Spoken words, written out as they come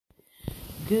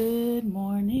Good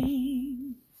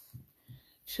morning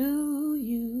to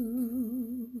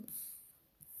you.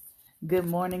 Good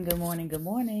morning, good morning, good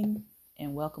morning,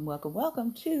 and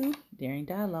welcome to Daring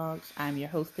Dialogues. I'm your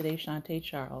host today, Shantae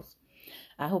Charles.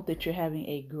 I hope that you're having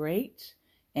a great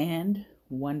and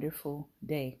wonderful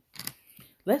day.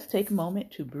 Let's take a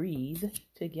moment to breathe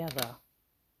together.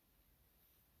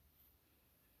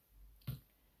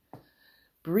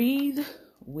 Breathe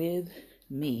with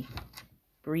me.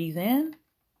 Breathe in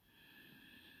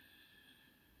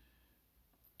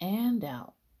and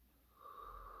out.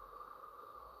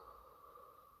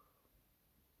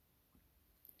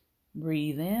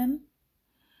 Breathe in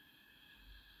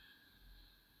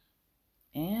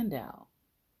and out.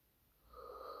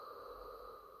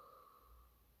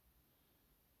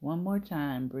 One more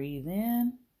time. Breathe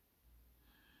in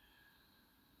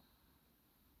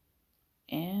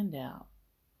and out.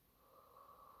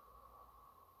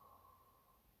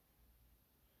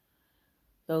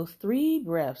 Those 3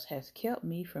 breaths has kept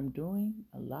me from doing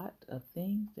a lot of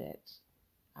things that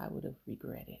I would have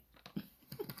regretted.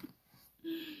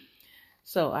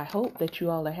 So I hope that you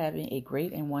all are having a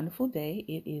great and wonderful day.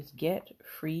 It is Get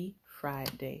Free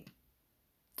Friday.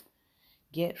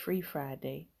 Get Free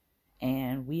Friday.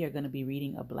 And we are going to be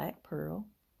reading A Black Pearl.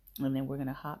 And then we're going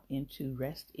to hop into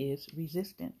Rest is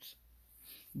Resistance.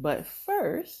 But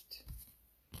first,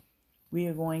 we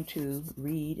are going to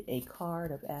read a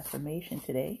card of affirmation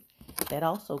today that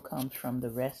also comes from the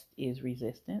Rest is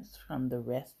Resistance, from the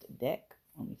Rest deck.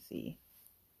 Let me see.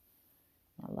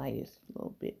 My light is a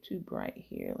little bit too bright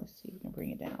here. Let's see if we can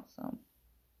bring it down some.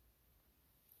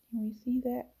 Can we see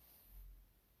that?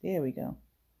 There we go.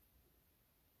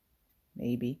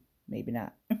 Maybe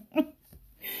not.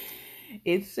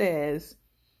 It says,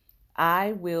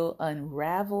 I will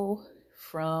unravel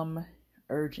from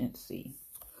urgency.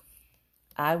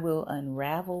 I will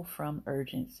unravel from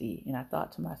urgency. And I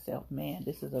thought to myself, man,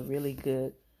 this is a really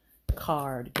good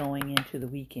card going into the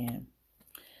weekend.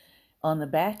 On the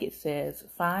back it says,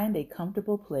 find a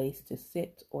comfortable place to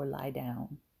sit or lie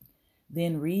down.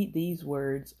 Then read these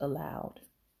words aloud.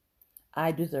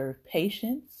 I deserve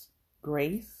patience,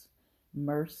 grace,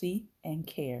 mercy, and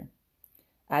care.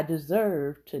 I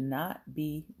deserve to not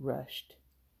be rushed.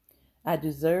 I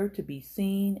deserve to be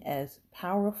seen as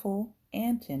powerful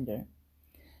and tender.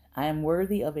 I am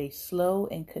worthy of a slow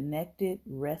and connected,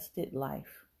 rested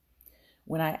life.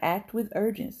 When I act with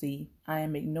urgency, I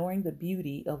am ignoring the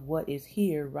beauty of what is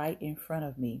here right in front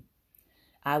of me.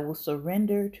 I will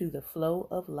surrender to the flow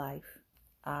of life.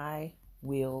 I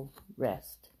will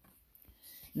rest.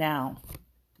 Now,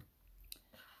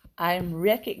 I'm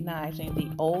recognizing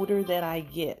the older that I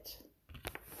get,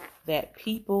 that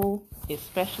people,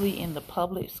 especially in the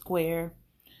public square,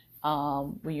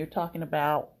 when you're talking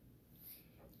about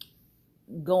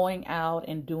going out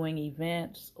and doing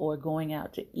events or going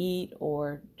out to eat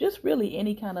or just really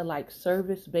any kind of like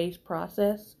service-based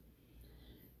process,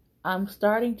 I'm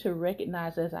starting to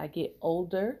recognize as I get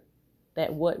older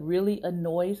that what really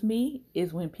annoys me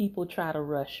is when people try to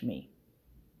rush me.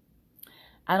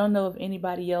 I don't know if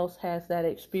anybody else has that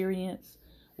experience,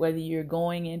 whether you're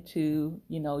going into,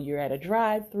 you're at a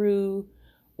drive-through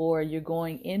or you're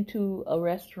going into a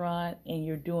restaurant and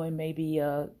you're doing maybe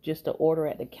just an order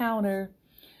at the counter.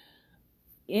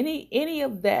 Any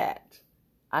of that,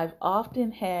 I've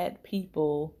often had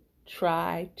people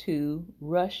try to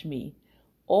rush me,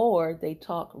 or they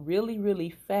talk really, really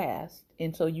fast,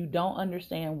 and so you don't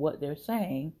understand what they're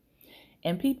saying.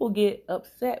 And people get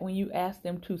upset when you ask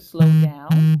them to slow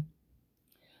down,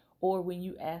 or when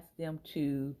you ask them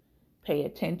to pay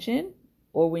attention,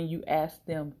 or when you ask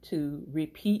them to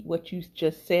repeat what you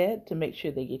just said to make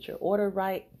sure they get your order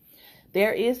right.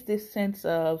 There is this sense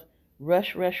of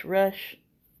rush,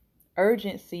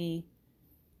 urgency,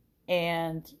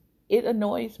 and it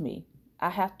annoys me. I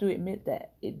have to admit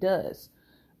that it does.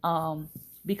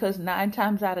 Because 9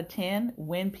 times out of 10,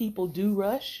 when people do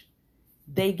rush,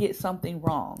 they get something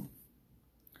wrong.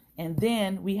 And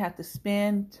then we have to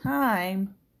spend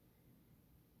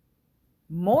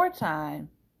more time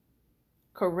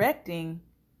correcting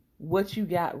what you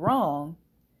got wrong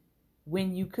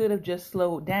when you could have just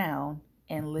slowed down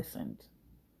and listened.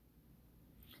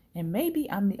 And maybe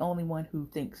I'm the only one who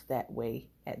thinks that way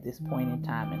at this point in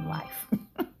time in life.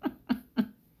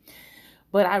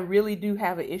 But I really do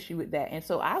have an issue with that. And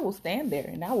so I will stand there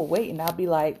and I will wait and I'll be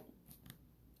like,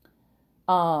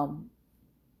 I'll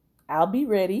be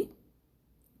ready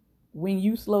when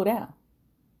you slow down.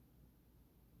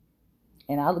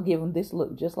 And I'll give them this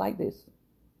look just like this.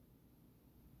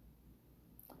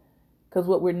 Because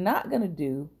what we're not going to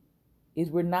do is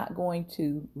we're not going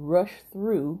to rush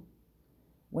through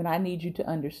when I need you to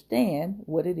understand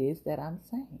what it is that I'm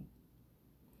saying.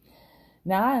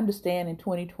 Now, I understand in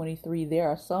 2023, there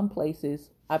are some places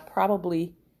I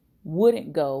probably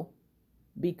wouldn't go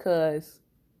because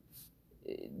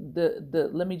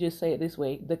let me just say it this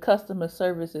way, the customer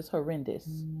service is horrendous.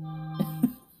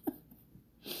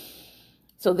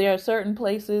 So there are certain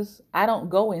places I don't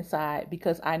go inside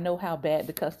because I know how bad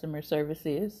the customer service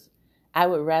is. I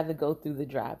would rather go through the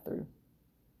drive-thru.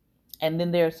 And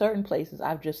then there are certain places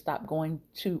I've just stopped going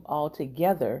to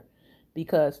altogether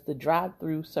because the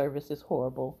drive-thru service is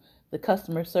horrible. The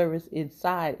customer service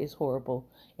inside is horrible.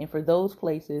 And for those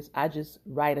places, I just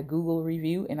write a Google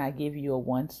review and I give you a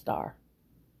 1 star.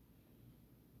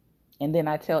 And then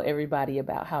I tell everybody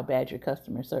about how bad your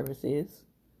customer service is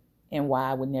and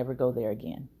why I would never go there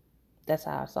again. That's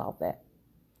how I solve that.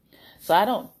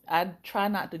 So I try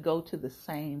not to go to the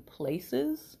same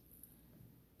places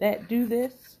that do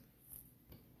this,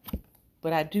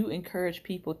 but I do encourage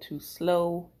people to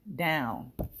slow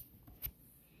down.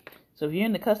 So if you're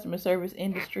in the customer service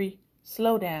industry,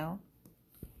 slow down.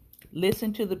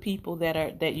 Listen to the people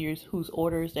whose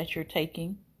orders that you're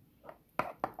taking.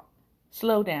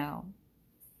 Slow down.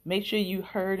 Make sure you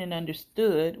heard and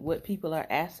understood what people are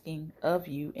asking of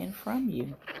you and from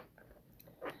you.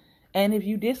 And if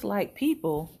you dislike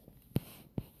people,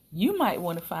 you might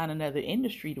want to find another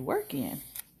industry to work in,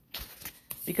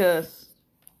 because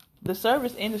the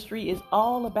service industry is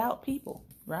all about people,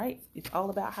 right? It's all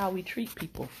about how we treat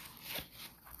people.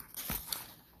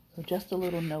 So just a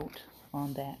little note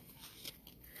on that.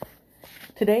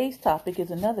 Today's topic is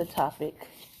another topic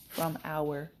from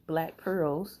our Black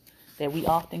Pearls that we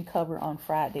often cover on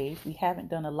Fridays. We haven't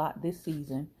done a lot this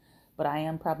season, but I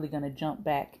am probably going to jump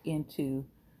back into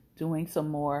doing some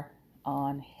more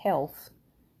on health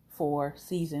for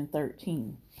season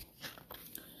 13.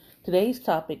 Today's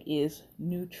topic is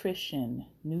nutrition.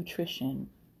 Nutrition.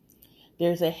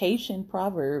 There's a Haitian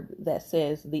proverb that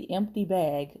says, "The empty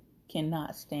bag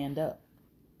cannot stand up."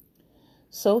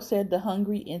 So said the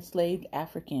hungry enslaved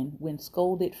African when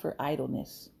scolded for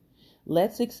idleness.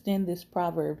 Let's extend this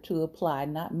proverb to apply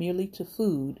not merely to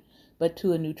food, but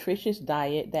to a nutritious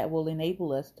diet that will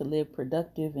enable us to live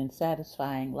productive and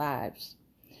satisfying lives.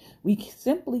 We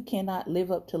simply cannot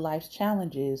live up to life's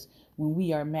challenges when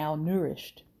we are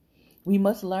malnourished. We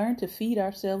must learn to feed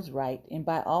ourselves right, and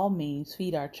by all means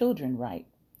feed our children right.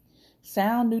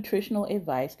 Sound nutritional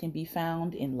advice can be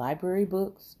found in library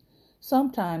books,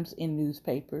 sometimes in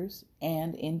newspapers,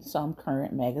 and in some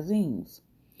current magazines.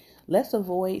 Let's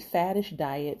avoid faddish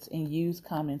diets and use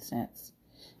common sense.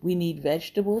 We need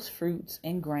vegetables, fruits,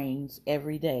 and grains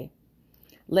every day.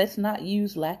 Let's not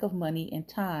use lack of money and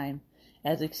time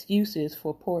as excuses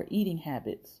for poor eating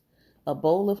habits. A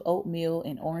bowl of oatmeal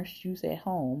and orange juice at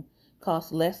home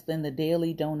costs less than the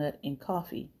daily donut and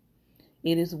coffee.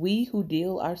 It is we who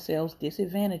deal ourselves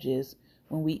disadvantages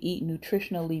when we eat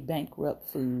nutritionally bankrupt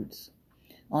foods.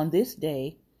 On this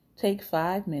day, take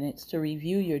 5 minutes to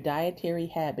review your dietary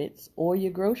habits or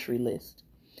your grocery list.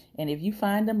 And if you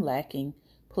find them lacking,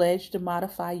 pledge to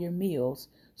modify your meals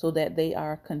so that they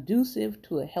are conducive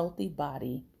to a healthy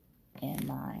body and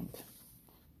mind.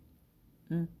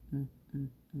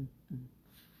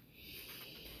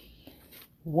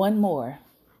 One more.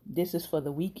 This is for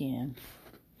the weekend.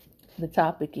 The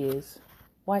topic is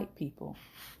white people.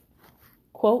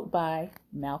 Quote by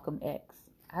Malcolm X.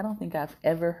 I don't think I've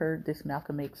ever heard this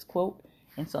Malcolm X quote,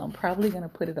 and so I'm probably going to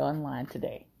put it online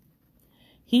today.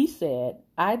 He said,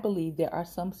 "I believe there are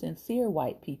some sincere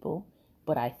white people,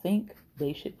 but I think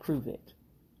they should prove it."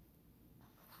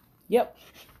 Yep,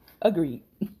 agreed.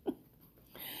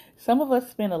 Some of us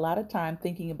spend a lot of time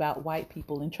thinking about white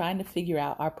people and trying to figure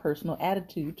out our personal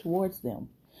attitude towards them.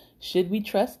 Should we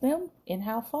trust them, and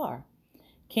how far?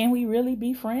 Can we really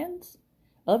be friends?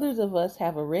 Others of us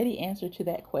have a ready answer to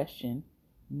that question.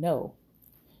 No.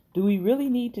 Do we really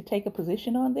need to take a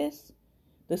position on this?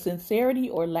 The sincerity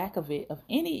or lack of it of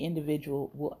any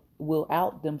individual will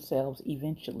out themselves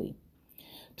eventually.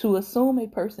 To assume a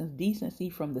person's decency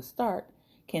from the start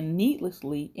can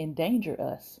needlessly endanger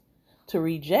us. To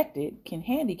reject it can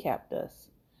handicap us,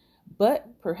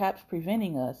 but perhaps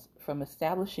preventing us from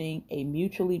establishing a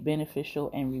mutually beneficial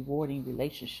and rewarding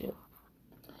relationship.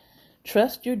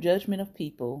 Trust your judgment of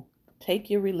people. Take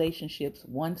your relationships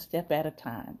one step at a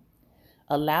time.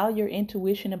 Allow your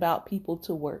intuition about people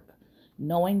to work,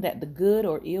 knowing that the good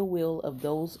or ill will of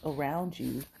those around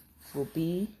you will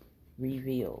be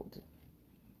revealed.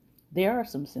 There are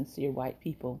some sincere white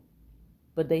people,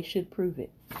 but they should prove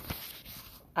it.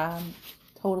 I'm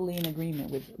totally in agreement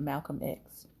with Malcolm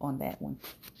X on that one.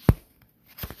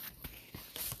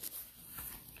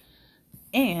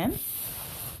 And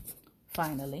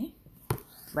Finally,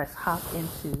 let's hop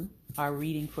into our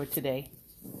reading for today.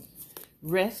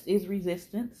 Rest is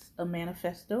Resistance, a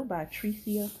Manifesto by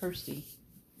Tricia Hersey.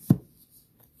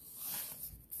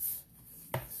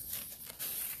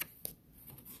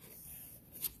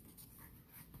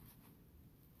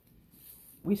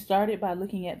 We started by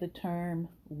looking at the term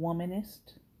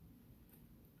womanist.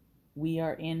 We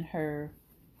are in her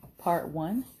part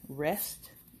 1,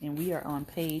 Rest, and we are on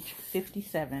page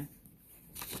 57.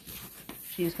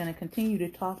 She is going to continue to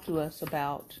talk to us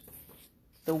about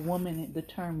the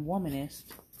term womanist,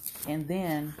 and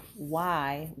then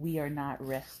why we are not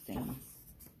resting.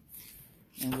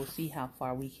 And we'll see how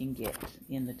far we can get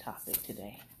in the topic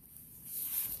today.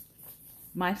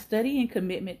 My study and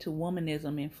commitment to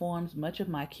womanism informs much of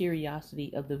my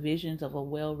curiosity of the visions of a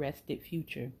well-rested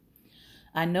future.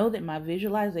 I know that my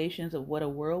visualizations of what a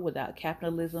world without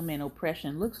capitalism and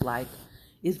oppression looks like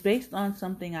is based on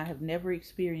something I have never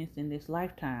experienced in this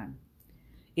lifetime.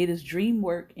 It is dream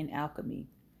work and alchemy.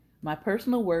 My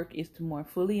personal work is to more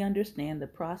fully understand the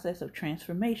process of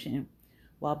transformation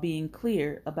while being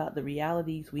clear about the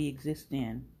realities we exist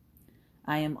in.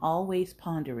 I am always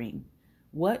pondering,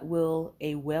 what will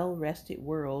a well-rested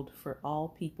world for all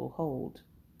people hold?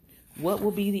 What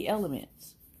will be the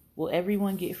elements? Will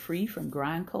everyone get free from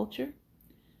grind culture?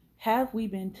 Have we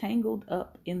been tangled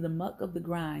up in the muck of the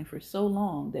grind for so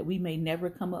long that we may never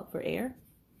come up for air?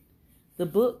 The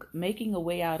book, Making a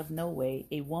Way Out of No Way,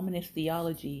 A Womanist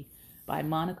Theology by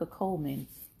Monica Coleman,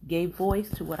 gave voice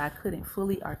to what I couldn't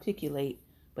fully articulate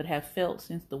but have felt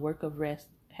since the work of rest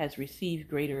has received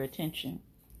greater attention.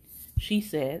 She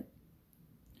said,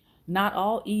 "Not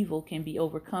all evil can be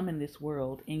overcome in this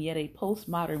world, and yet a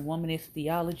postmodern womanist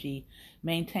theology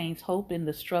maintains hope in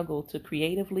the struggle to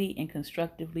creatively and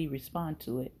constructively respond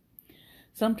to it.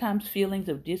 Sometimes feelings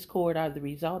of discord are the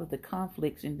result of the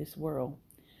conflicts in this world.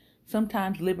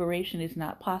 Sometimes liberation is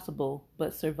not possible,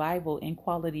 but survival and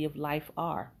quality of life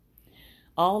are.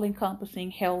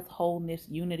 All-encompassing health, wholeness,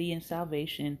 unity, and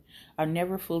salvation are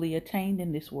never fully attained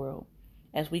in this world.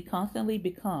 As we constantly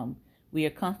become, we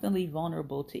are constantly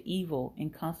vulnerable to evil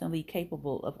and constantly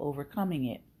capable of overcoming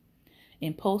it.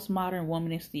 In postmodern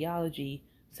womanist theology,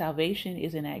 salvation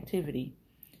is an activity.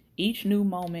 Each new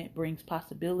moment brings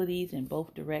possibilities in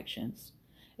both directions.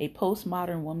 A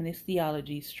postmodern womanist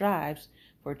theology strives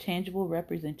for tangible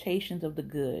representations of the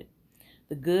good.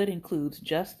 The good includes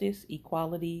justice,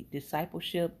 equality,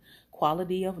 discipleship,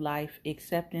 quality of life,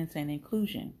 acceptance, and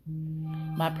inclusion.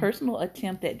 My personal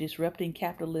attempt at disrupting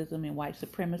capitalism and white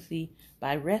supremacy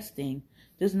by resting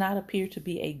does not appear to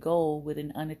be a goal with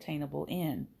an unattainable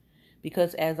end,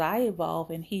 because as I evolve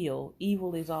and heal,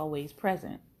 evil is always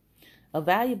present. A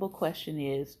valuable question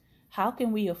is, how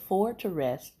can we afford to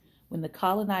rest when the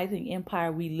colonizing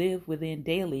empire we live within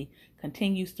daily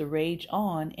continues to rage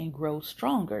on and grow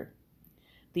stronger?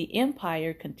 The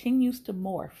empire continues to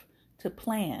morph, to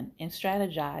plan, and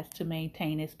strategize to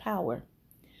maintain its power.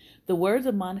 The words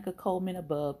of Monica Coleman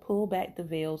above pull back the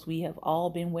veils we have all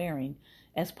been wearing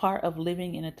as part of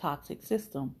living in a toxic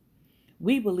system.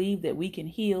 We believe that we can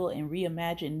heal and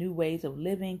reimagine new ways of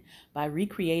living by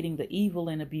recreating the evil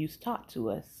and abuse taught to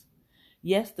us.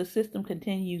 Yes, the system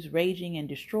continues raging and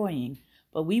destroying,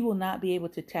 but we will not be able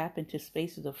to tap into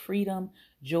spaces of freedom,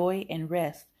 joy, and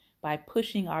rest by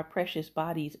pushing our precious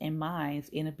bodies and minds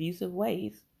in abusive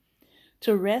ways.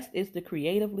 To rest is to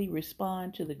creatively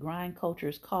respond to the grind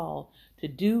culture's call to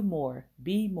do more,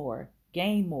 be more,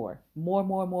 gain more,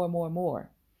 more.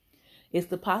 It's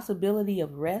the possibility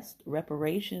of rest,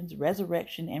 reparations,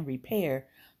 resurrection, and repair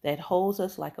that holds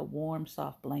us like a warm,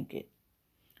 soft blanket.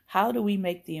 How do we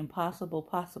make the impossible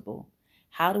possible?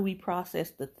 How do we process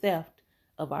the theft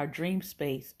of our dream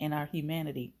space and our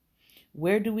humanity?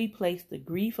 Where do we place the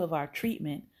grief of our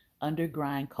treatment under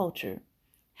grind culture?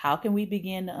 How can we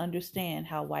begin to understand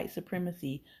how white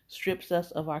supremacy strips us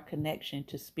of our connection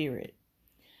to spirit?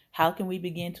 How can we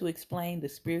begin to explain the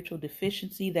spiritual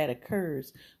deficiency that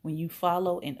occurs when you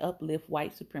follow and uplift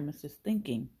white supremacist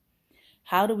thinking?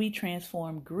 How do we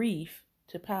transform grief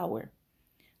to power?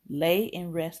 Lay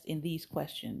and rest in these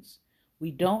questions. We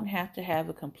don't have to have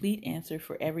a complete answer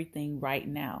for everything right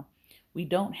now. We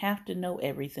don't have to know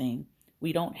everything.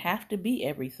 We don't have to be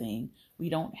everything. We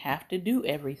don't have to do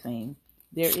everything.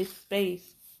 There is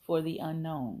space for the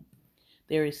unknown.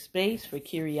 There is space for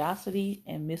curiosity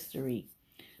and mystery.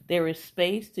 There is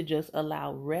space to just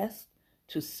allow rest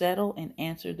to settle and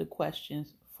answer the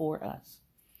questions for us.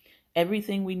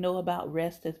 Everything we know about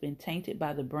rest has been tainted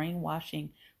by the brainwashing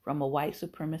from a white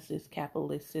supremacist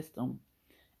capitalist system.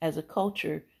 As a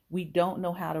culture, we don't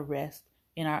know how to rest,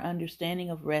 and our understanding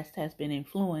of rest has been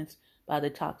influenced by the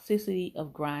toxicity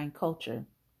of grind culture.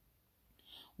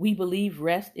 We believe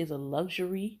rest is a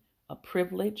luxury, a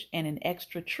privilege, and an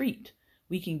extra treat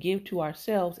we can give to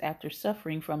ourselves after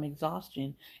suffering from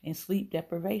exhaustion and sleep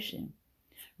deprivation.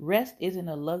 Rest isn't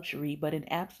a luxury, but an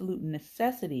absolute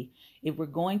necessity if we're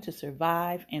going to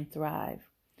survive and thrive.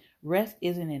 Rest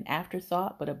isn't an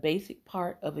afterthought, but a basic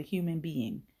part of a human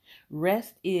being.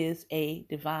 Rest is a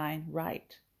divine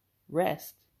right.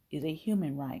 Rest is a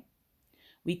human right.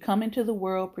 We come into the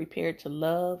world prepared to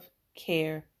love,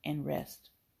 care, and rest.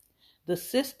 The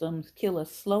systems kill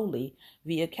us slowly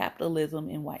via capitalism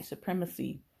and white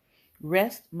supremacy.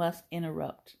 Rest must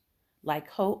interrupt. Like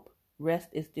hope, rest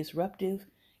is disruptive.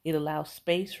 It allows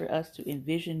space for us to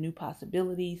envision new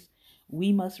possibilities.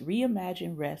 We must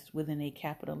reimagine rest within a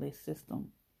capitalist system.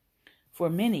 For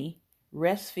many,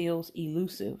 rest feels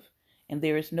elusive, and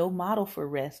there is no model for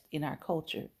rest in our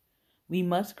culture. We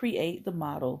must create the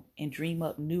model and dream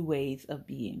up new ways of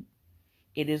being.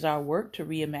 It is our work to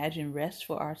reimagine rest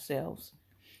for ourselves.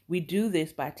 We do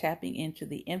this by tapping into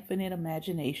the infinite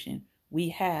imagination we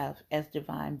have as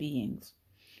divine beings.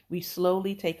 We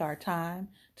slowly take our time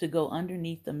to go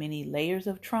underneath the many layers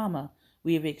of trauma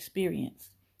we have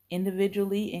experienced,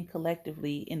 individually and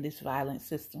collectively in this violent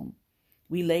system.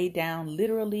 We lay down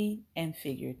literally and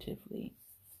figuratively.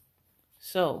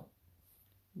 So,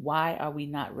 why are we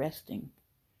not resting?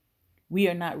 We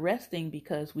are not resting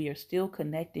because we are still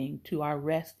connecting to our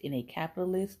rest in a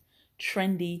capitalist,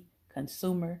 trendy,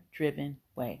 consumer-driven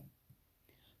way.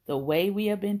 The way we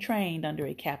have been trained under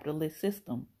a capitalist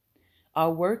system.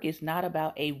 Our work is not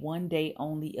about a one-day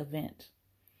only event,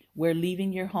 where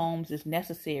leaving your homes is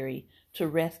necessary to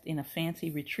rest in a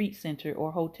fancy retreat center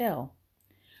or hotel.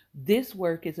 This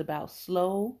work is about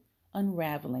slow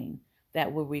unraveling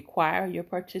that will require your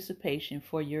participation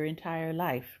for your entire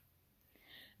life.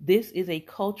 This is a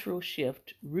cultural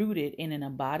shift rooted in an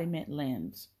embodiment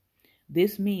lens.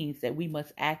 This means that we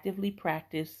must actively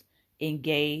practice,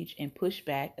 engage, and push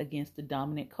back against the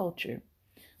dominant culture.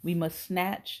 We must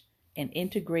snatch and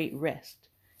integrate rest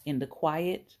in the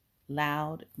quiet,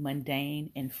 loud,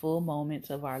 mundane, and full moments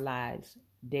of our lives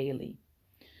daily.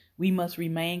 We must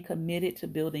remain committed to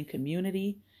building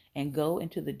community and go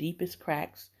into the deepest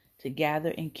cracks to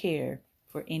gather and care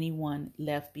for anyone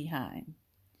left behind.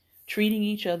 Treating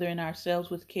each other and ourselves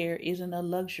with care isn't a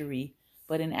luxury,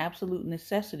 but an absolute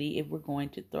necessity if we're going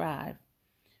to thrive.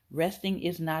 Resting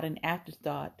is not an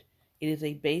afterthought. It is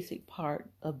a basic part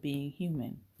of being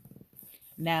human.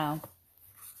 Now,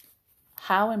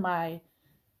 how am I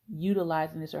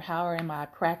utilizing this, or how am I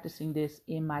practicing this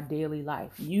in my daily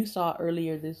life? You saw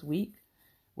earlier this week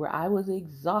where I was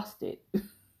exhausted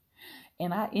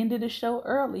and I ended the show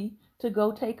early to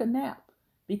go take a nap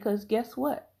because guess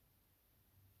what?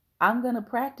 I'm going to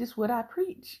practice what I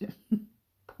preach.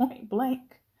 Point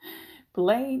blank,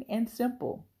 plain and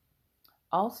simple.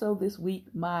 Also this week,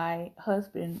 my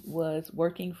husband was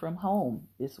working from home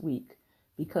this week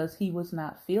because he was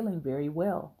not feeling very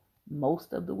well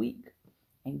most of the week.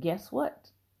 And guess what?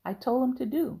 I told him to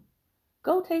do.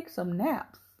 Go take some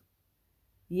naps.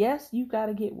 Yes, you got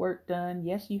to get work done.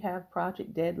 Yes, you have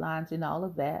project deadlines and all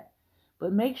of that.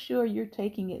 But make sure you're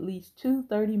taking at least 2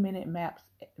 30-minute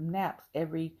naps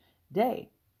every day.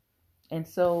 And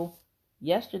so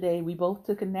yesterday we both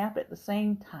took a nap at the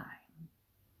same time.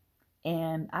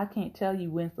 And I can't tell you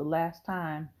when's the last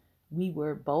time we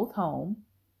were both home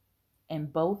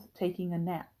and both taking a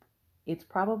nap. It's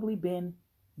probably been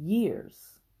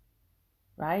years,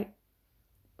 right?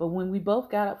 But when we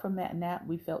both got up from that nap,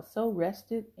 we felt so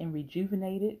rested and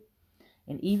rejuvenated.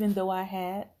 And even though I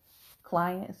had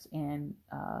clients and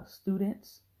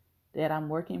students that I'm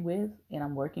working with, and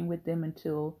I'm working with them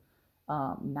until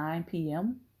 9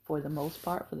 p.m. for the most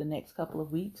part for the next couple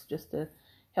of weeks, just to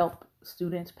help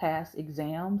students pass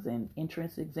exams and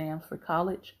entrance exams for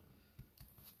college,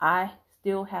 I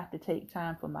still have to take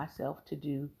time for myself to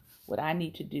do what I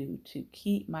need to do to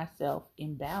keep myself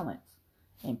in balance.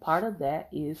 And part of that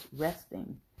is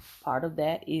resting. Part of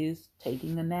that is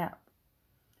taking a nap.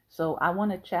 So I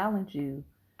want to challenge you,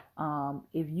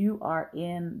 if you are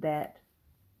in that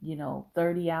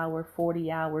 30-hour,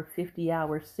 40-hour,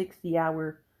 50-hour,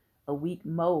 60-hour a week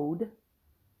mode,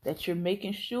 that you're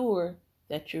making sure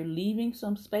that you're leaving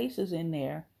some spaces in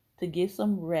there to get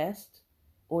some rest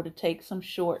or to take some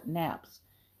short naps.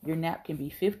 Your nap can be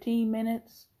 15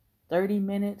 minutes, 30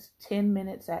 minutes, 10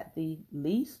 minutes at the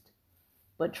least,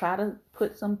 but try to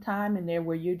put some time in there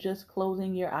where you're just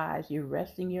closing your eyes, you're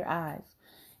resting your eyes.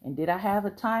 And did I have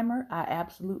a timer? I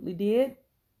absolutely did.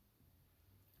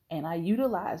 And I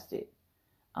utilized it.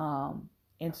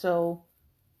 And so,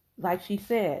 like she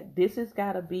said, this has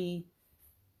got to be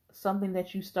something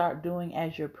that you start doing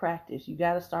as your practice. You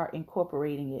got to start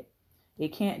incorporating it. It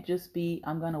can't just be,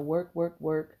 I'm going to work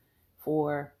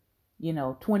for,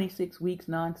 26 weeks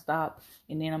nonstop,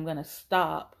 and then I'm going to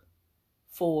stop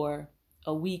for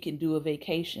a week and do a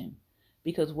vacation.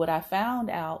 Because what I found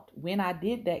out when I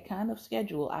did that kind of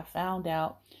schedule, I found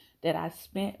out that I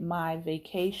spent my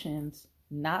vacations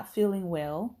not feeling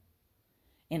well,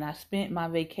 and I spent my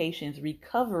vacations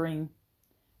recovering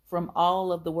from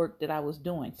all of the work that I was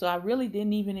doing. So I really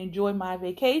didn't even enjoy my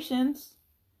vacations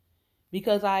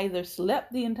because I either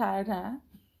slept the entire time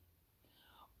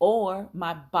or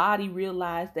my body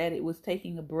realized that it was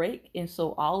taking a break. And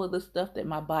so all of the stuff that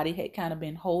my body had kind of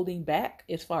been holding back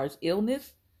as far as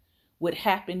illness would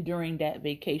happen during that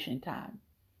vacation time.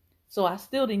 So I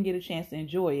still didn't get a chance to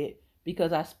enjoy it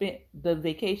because I spent the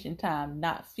vacation time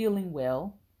not feeling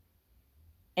well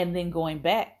and then going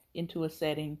back into a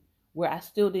setting where I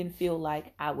still didn't feel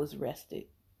like I was rested.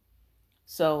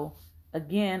 So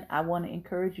again, I want to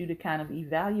encourage you to kind of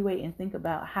evaluate and think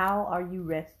about, how are you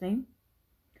resting?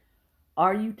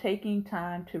 Are you taking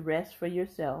time to rest for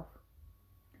yourself?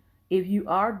 If you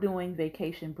are doing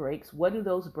vacation breaks, what do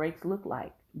those breaks look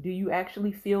like? Do you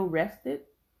actually feel rested?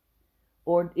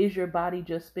 Or is your body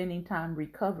just spending time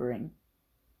recovering?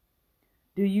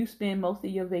 Do you spend most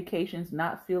of your vacations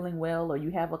not feeling well, or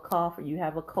you have a cough, or you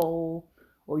have a cold,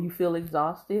 or you feel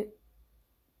exhausted?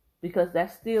 Because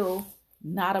that's still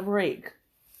not a break.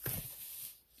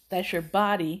 That's your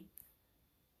body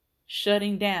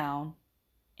shutting down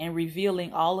and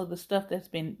revealing all of the stuff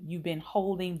you've been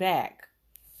holding back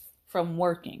from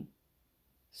working.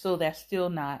 So that's still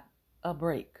not a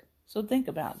break. So think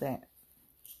about that.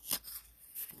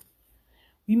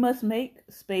 We must make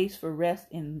space for rest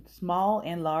in small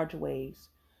and large ways.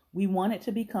 We want it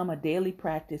to become a daily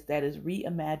practice that is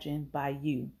reimagined by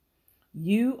you.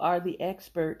 You are the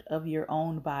expert of your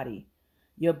own body.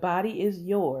 Your body is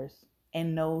yours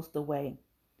and knows the way.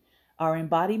 Our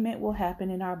embodiment will happen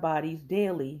in our bodies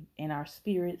daily and our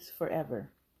spirits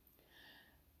forever.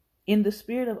 In the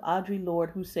spirit of Audre Lorde,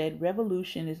 who said,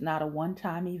 "Revolution is not a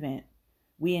one-time event,"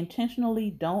 we intentionally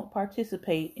don't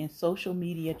participate in social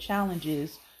media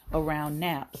challenges around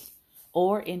naps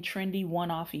or in trendy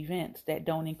one-off events that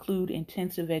don't include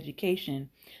intensive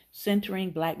education centering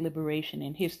Black liberation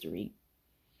and history.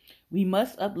 We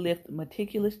must uplift the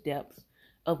meticulous depths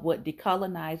of what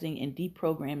decolonizing and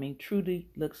deprogramming truly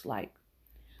looks like.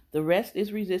 The Rest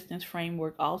is Resistance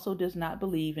framework also does not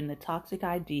believe in the toxic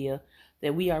idea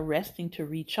that we are resting to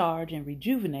recharge and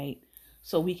rejuvenate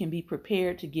so we can be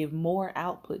prepared to give more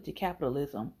output to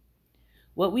capitalism.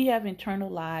 What we have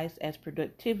internalized as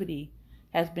productivity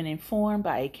has been informed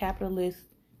by a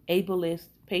capitalist, ableist,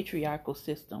 patriarchal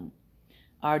system.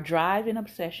 Our drive and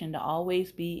obsession to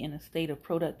always be in a state of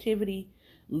productivity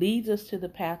leads us to the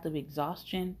path of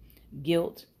exhaustion,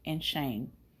 guilt, and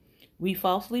shame. We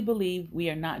falsely believe we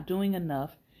are not doing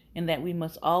enough and that we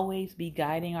must always be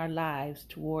guiding our lives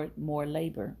toward more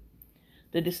labor.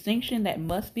 The distinction that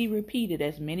must be repeated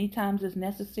as many times as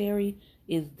necessary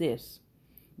is this: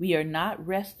 we are not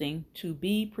resting to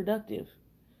be productive.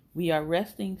 We are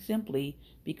resting simply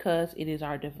because it is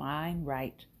our divine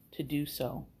right to do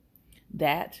so.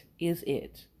 That is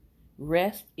it.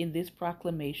 Rest in this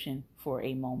proclamation for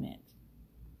a moment.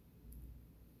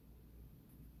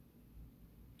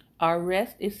 Our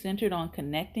rest is centered on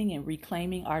connecting and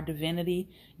reclaiming our divinity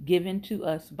given to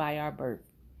us by our birth.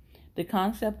 The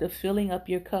concept of filling up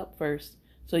your cup first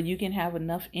so you can have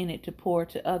enough in it to pour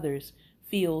to others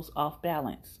feels off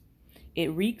balance.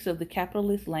 It reeks of the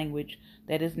capitalist language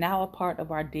that is now a part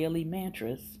of our daily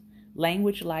mantras.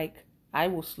 Language like, "I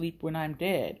will sleep when I'm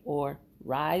dead," or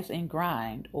 "rise and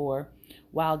grind," or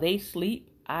 "while they sleep,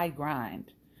 I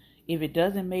grind." If it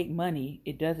doesn't make money,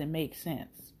 it doesn't make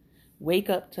sense. Wake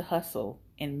up to hustle,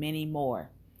 and many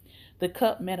more. The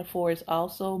cup metaphor is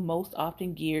also most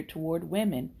often geared toward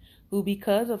women who,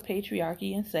 because of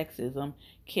patriarchy and sexism,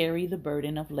 carry the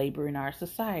burden of labor in our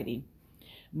society.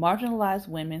 Marginalized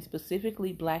women,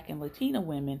 specifically Black and Latina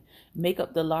women, make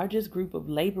up the largest group of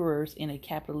laborers in a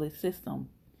capitalist system.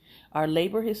 Our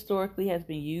labor historically has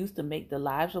been used to make the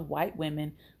lives of white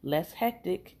women less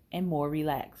hectic and more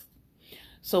relaxed.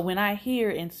 So when I hear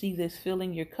and see this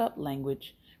filling your cup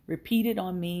language repeated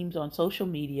on memes on social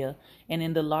media and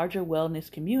in the larger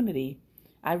wellness community,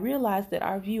 I realize that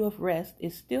our view of rest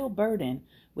is still burdened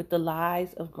with the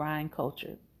lies of grind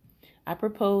culture. I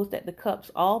propose that the cups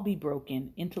all be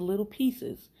broken into little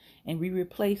pieces and we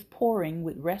replace pouring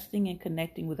with resting and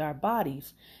connecting with our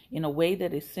bodies in a way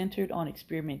that is centered on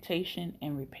experimentation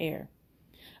and repair.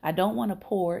 I don't want to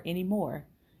pour anymore.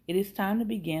 It is time to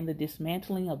begin the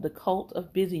dismantling of the cult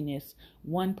of busyness,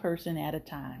 one person at a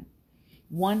time,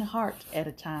 one heart at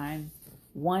a time,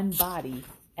 one body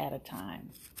at a time.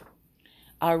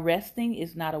 Our resting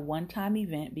is not a one-time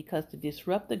event because to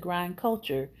disrupt the grind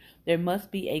culture, there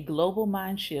must be a global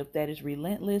mind shift that is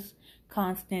relentless,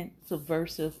 constant,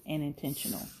 subversive, and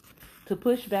intentional. To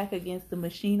push back against the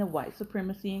machine of white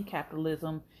supremacy and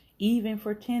capitalism, even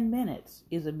for 10 minutes,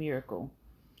 is a miracle.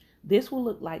 This will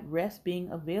look like rest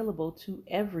being available to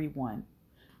everyone,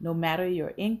 no matter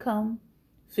your income,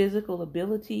 physical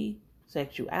ability,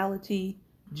 sexuality,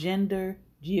 gender,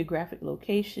 geographic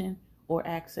location, or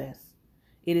access.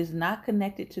 It is not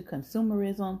connected to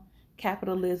consumerism,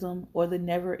 capitalism, or the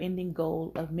never-ending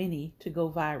goal of many to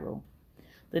go viral.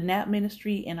 The NAP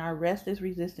ministry and our Rest is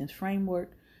Resistance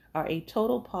framework are a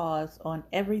total pause on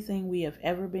everything we have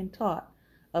ever been taught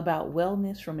about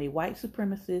wellness from a white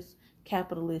supremacist,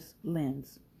 capitalist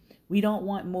lens. We don't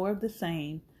want more of the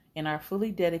same and are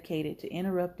fully dedicated to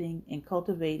interrupting and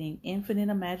cultivating infinite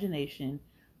imagination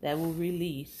that will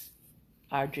release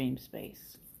our dream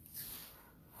space.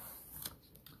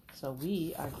 So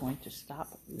we are going to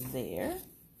stop there.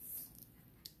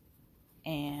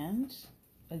 And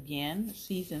again,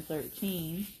 season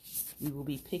 13, we will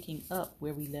be picking up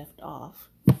where we left off.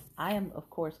 I am,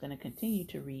 of course, going to continue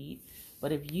to read,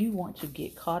 but if you want to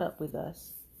get caught up with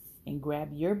us and grab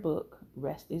your book,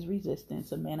 Rest is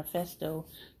Resistance, a manifesto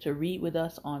to read with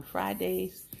us on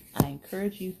Fridays, I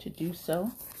encourage you to do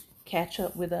so. Catch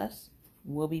up with us.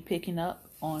 We'll be picking up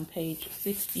on page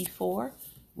 64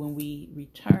 when we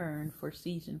return for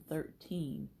season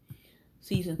 13.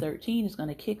 Season 13 is going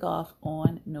to kick off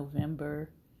on November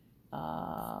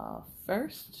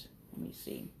 1st. Let me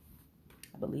see.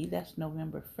 I believe that's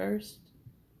November 1st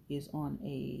is on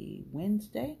a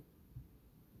Wednesday.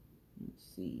 Let's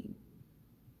see.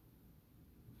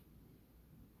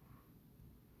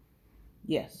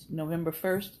 Yes, November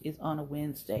 1st is on a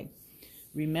Wednesday.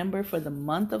 Remember, for the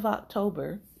month of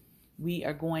October, we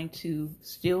are going to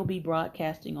still be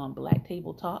broadcasting on Black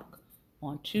Table Talk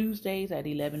on Tuesdays at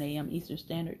 11 a.m. Eastern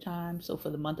Standard Time. So for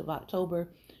the month of October,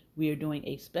 we are doing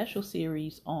a special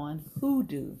series on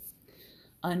hoodoo,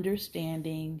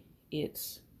 understanding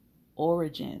its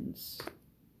origins.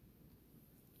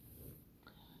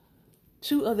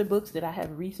 Two other books that I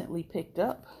have recently picked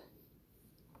up.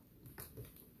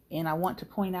 And I want to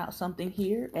point out something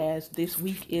here, as this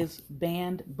week is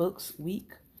Banned Books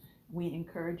Week. We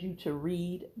encourage you to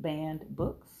read banned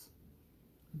books.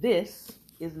 This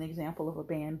is an example of a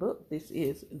banned book. This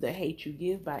is The Hate You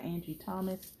Give by Angie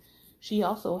Thomas. She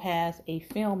also has a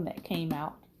film that came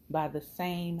out by the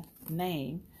same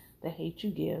name, The Hate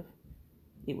You Give.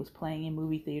 It was playing in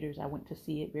movie theaters. I went to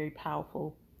see it. Very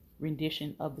powerful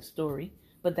rendition of the story.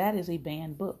 But that is a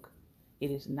banned book.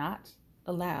 It is not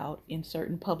allowed in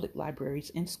certain public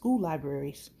libraries and school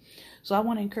libraries. So I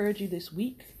want to encourage you this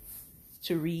week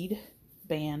to read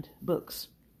banned books.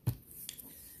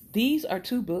 These are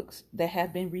two books that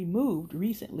have been removed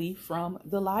recently from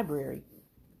the library.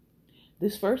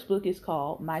 This first book is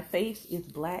called My Face is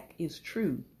Black is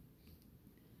True.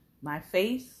 My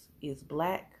Face is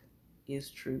Black is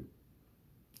True.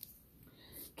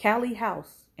 Callie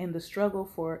House and the Struggle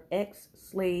for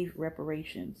Ex-Slave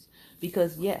Reparations.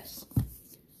 Because yes,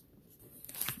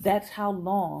 that's how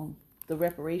long the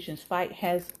reparations fight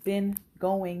has been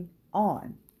going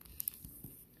on.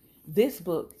 This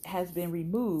book has been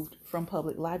removed from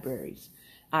public libraries.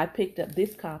 I picked up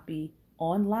this copy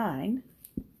online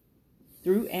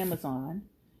through Amazon,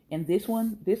 and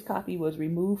this copy was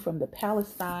removed from the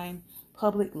Palestine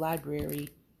Public Library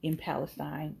in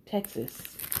Palestine,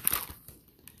 Texas.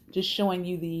 Just showing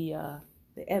you the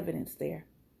evidence there.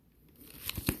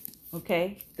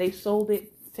 Okay, they sold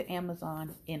it to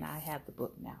Amazon, and I have the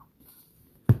book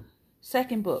now.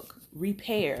 Second book,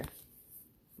 Repair.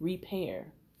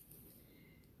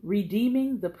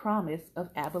 Redeeming the Promise of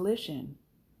Abolition.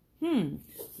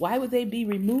 Why would they be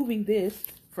removing this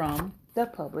from the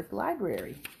public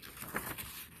library?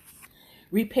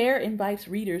 Repair invites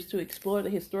readers to explore the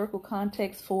historical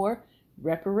context for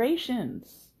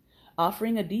reparations,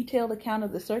 offering a detailed account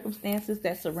of the circumstances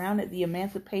that surrounded the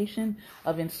emancipation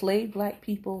of enslaved Black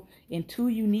people in two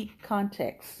unique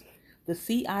contexts: the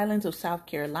Sea Islands of South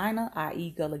Carolina,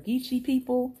 i.e. Gullah Geechee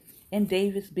people, and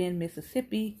Davis Bend,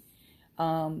 Mississippi.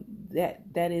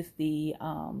 That is the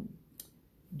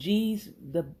G's,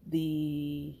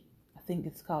 I think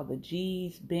it's called the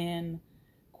G's Bend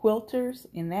Quilters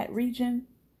in that region.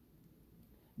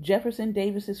 Jefferson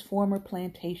Davis's former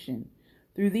plantation.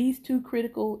 Through these two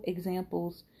critical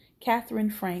examples,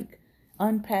 Catherine Frank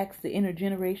unpacks the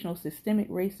intergenerational systemic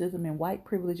racism and white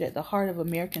privilege at the heart of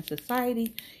American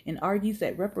society and argues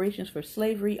that reparations for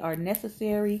slavery are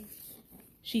necessary.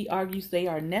 She argues they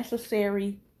are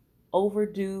necessary,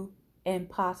 overdue, and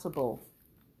possible.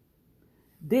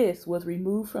 This was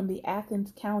removed from the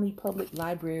Athens County Public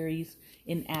Libraries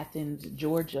in Athens,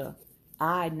 Georgia.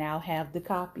 I now have the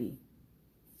copy.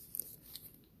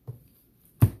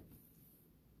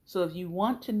 So if you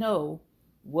want to know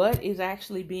what is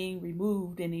actually being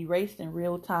removed and erased in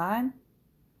real time,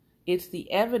 it's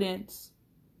the evidence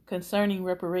concerning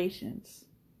reparations.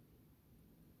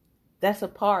 That's a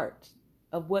part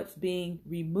of what's being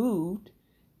removed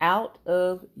out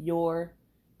of your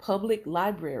public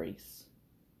libraries,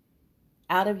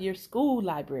 out of your school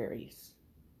libraries.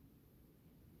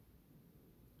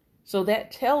 So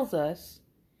that tells us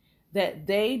that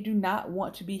they do not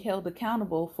want to be held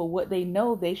accountable for what they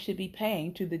know they should be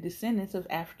paying to the descendants of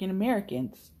African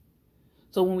Americans.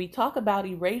 So when we talk about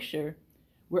erasure,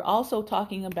 we're also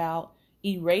talking about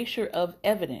erasure of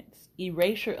evidence,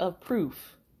 erasure of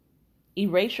proof,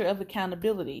 erasure of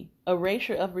accountability,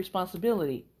 erasure of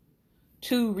responsibility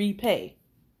to repay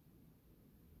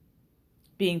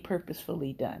being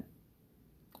purposefully done.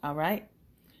 All right?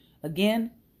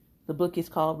 Again, the book is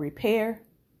called Repair,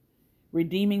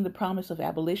 Redeeming the Promise of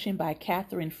Abolition by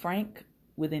Catherine Frank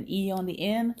with an E on the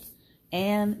end.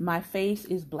 And My Face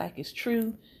is Black is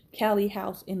True, Callie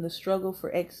House in the Struggle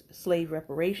for Ex-Slave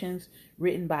Reparations,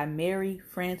 written by Mary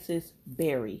Frances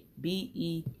Berry,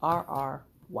 Berry.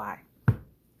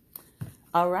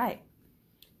 All right.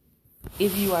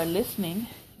 If you are listening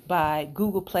by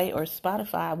Google Play or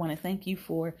Spotify, I want to thank you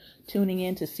for tuning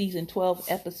in to Season 12,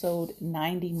 Episode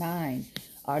 99.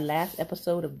 Our last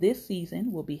episode of this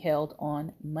season will be held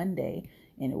on Monday,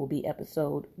 and it will be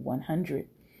episode 100.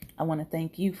 I want to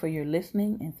thank you for your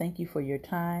listening and thank you for your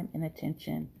time and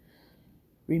attention.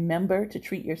 Remember to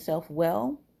treat yourself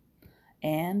well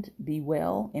and be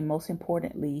well, and most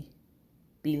importantly,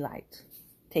 be light.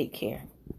 Take care.